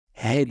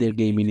Hey there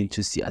gaming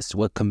enthusiasts,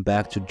 welcome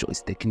back to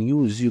Joystick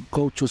News, your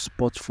go-to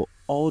spot for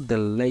all the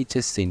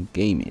latest in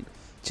gaming.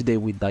 Today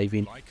we dive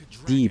in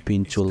deep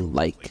into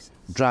Like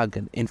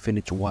Dragon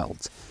Infinite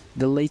Wilds,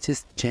 the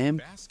latest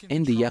gem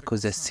in the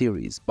Yakuza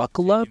series.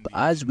 Buckle up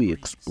as we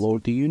explore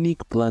the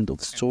unique blend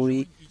of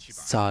story,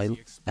 style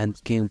and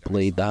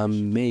gameplay that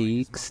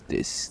makes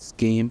this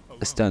game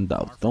stand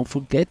out. Don't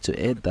forget to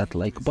hit that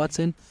like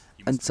button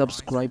and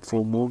subscribe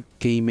for more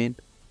gaming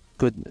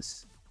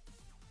goodness.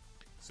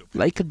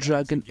 Like a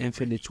Dragon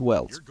Infinite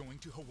Wealth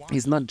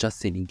is not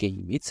just any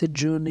game, it's a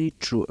journey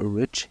through a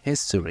rich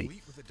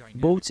history,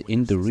 both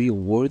in the real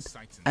world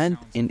and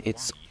in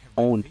its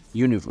own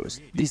universe.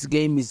 This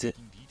game is a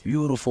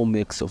beautiful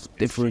mix of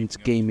different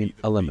gaming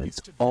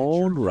elements,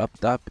 all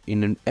wrapped up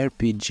in an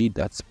RPG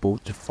that's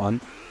both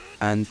fun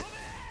and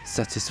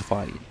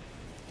satisfying.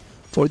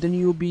 For the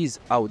newbies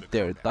out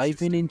there,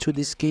 diving into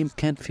this game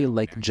can feel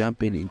like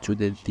jumping into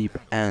the deep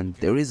end.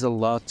 There is a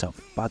lot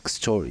of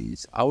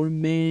backstories. Our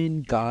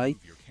main guy,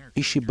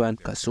 Ichiban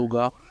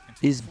Kasuga,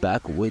 is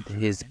back with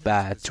his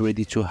bat,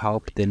 ready to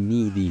help the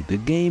needy. The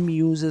game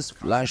uses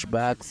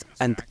flashbacks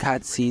and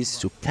cutscenes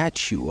to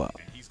catch you up,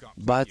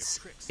 but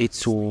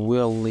it's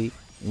really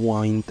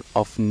wind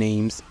of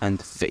names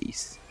and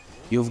face.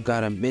 You've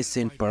got a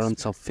missing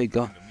parental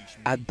figure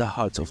at the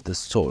heart of the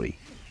story.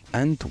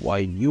 And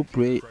while new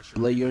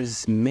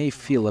players may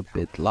feel a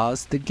bit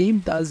lost, the game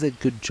does a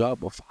good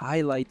job of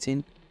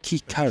highlighting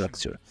key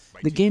characters.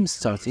 The game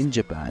starts in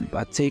Japan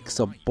but takes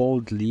a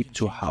bold leap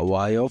to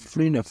Hawaii,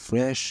 offering a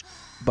fresh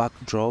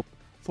backdrop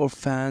for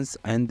fans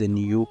and the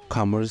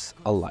newcomers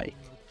alike.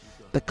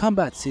 The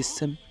combat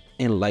system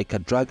in Like a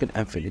Dragon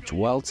Infinite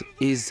Wealth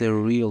is a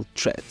real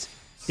threat.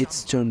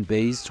 It's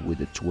turn-based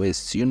with a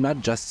twist. You're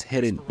not just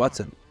hitting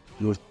buttons.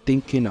 You're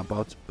thinking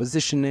about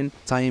positioning,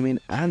 timing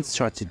and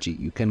strategy.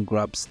 You can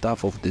grab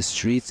stuff off the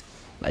streets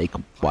like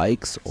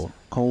bikes or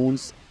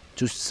cones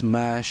to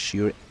smash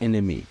your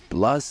enemy.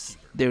 Plus,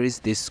 there is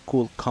this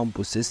cool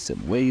combo system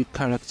where your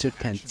character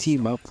can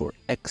team up for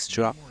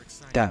extra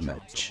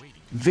damage.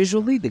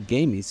 Visually, the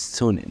game is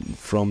stunning.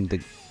 From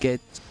the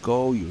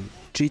get-go, you're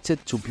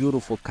treated to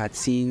beautiful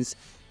cutscenes.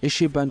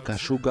 Ichiban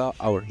Kasuga,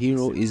 our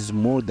hero, is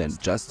more than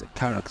just a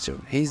character.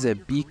 He's a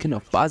beacon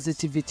of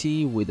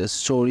positivity with a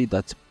story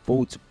that's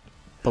both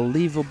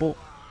believable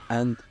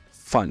and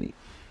funny.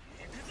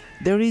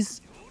 There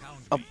is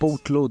a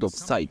boatload of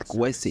side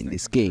quests in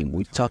this game.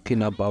 We're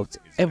talking about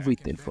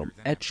everything from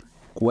edge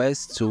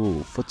quests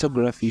to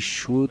photography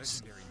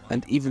shoots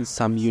and even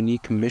some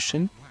unique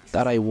mission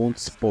that I won't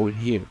spoil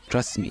here,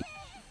 trust me.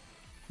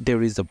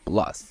 There is a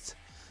blast.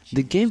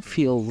 The game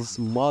feels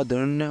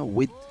modern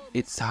with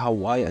its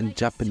Hawaii and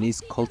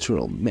Japanese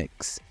cultural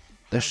mix.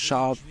 The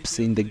shops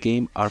in the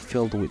game are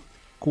filled with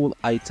cool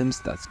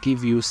items that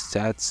give you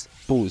stats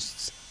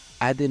boosts,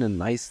 adding a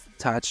nice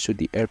touch to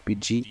the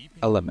RPG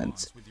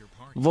elements.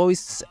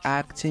 Voice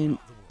acting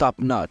top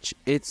notch.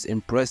 It's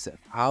impressive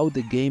how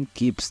the game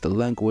keeps the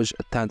language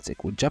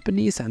authentic with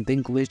Japanese and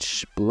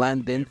English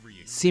blending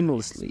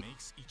seamlessly.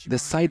 The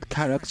side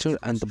character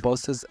and the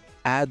bosses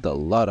add a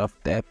lot of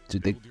depth to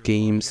the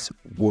game's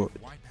world.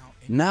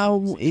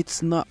 Now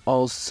it's not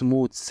all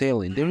smooth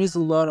sailing. There is a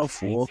lot of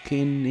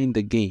walking in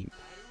the game,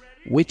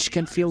 which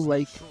can feel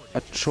like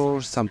a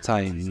chore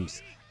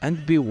sometimes,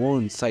 and be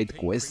warned, side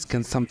quests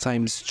can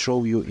sometimes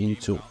throw you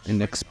into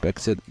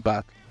unexpected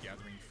battle.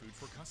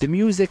 The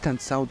music and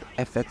sound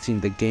effects in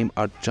the game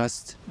are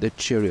just the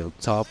cherry on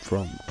top.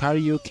 From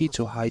karaoke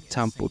to high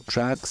tempo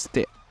tracks,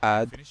 they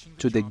add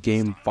to the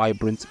game's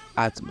vibrant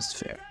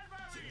atmosphere.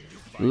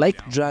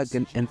 Like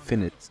Dragon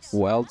Infinite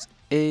Wealth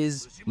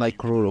is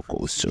like roller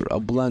coaster, a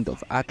blend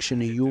of action,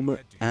 humor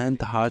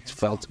and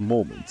heartfelt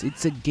moments.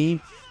 It's a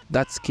game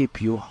that's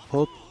keep you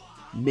hooked,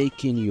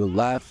 making you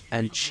laugh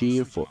and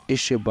cheer for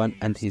Ichiban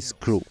and his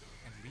crew.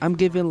 I'm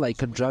giving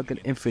Like a Dragon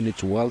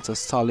Infinite Wealth a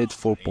solid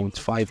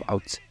 4.5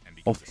 out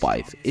of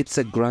 5. It's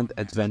a grand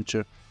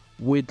adventure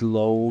with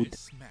load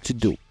to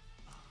do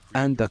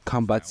and a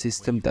combat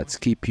system that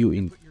keep you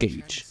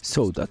engaged.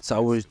 So that's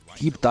our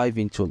deep dive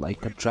into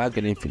Like a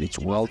Dragon Infinite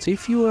Wealth.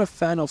 If you are a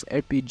fan of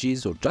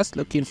RPGs or just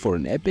looking for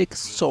an epic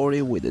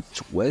story with a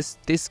twist,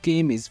 this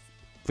game is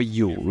for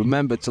you.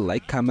 Remember to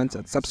like, comment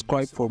and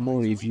subscribe for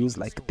more reviews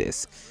like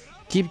this.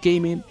 Keep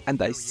gaming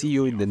and I see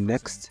you in the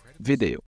next video.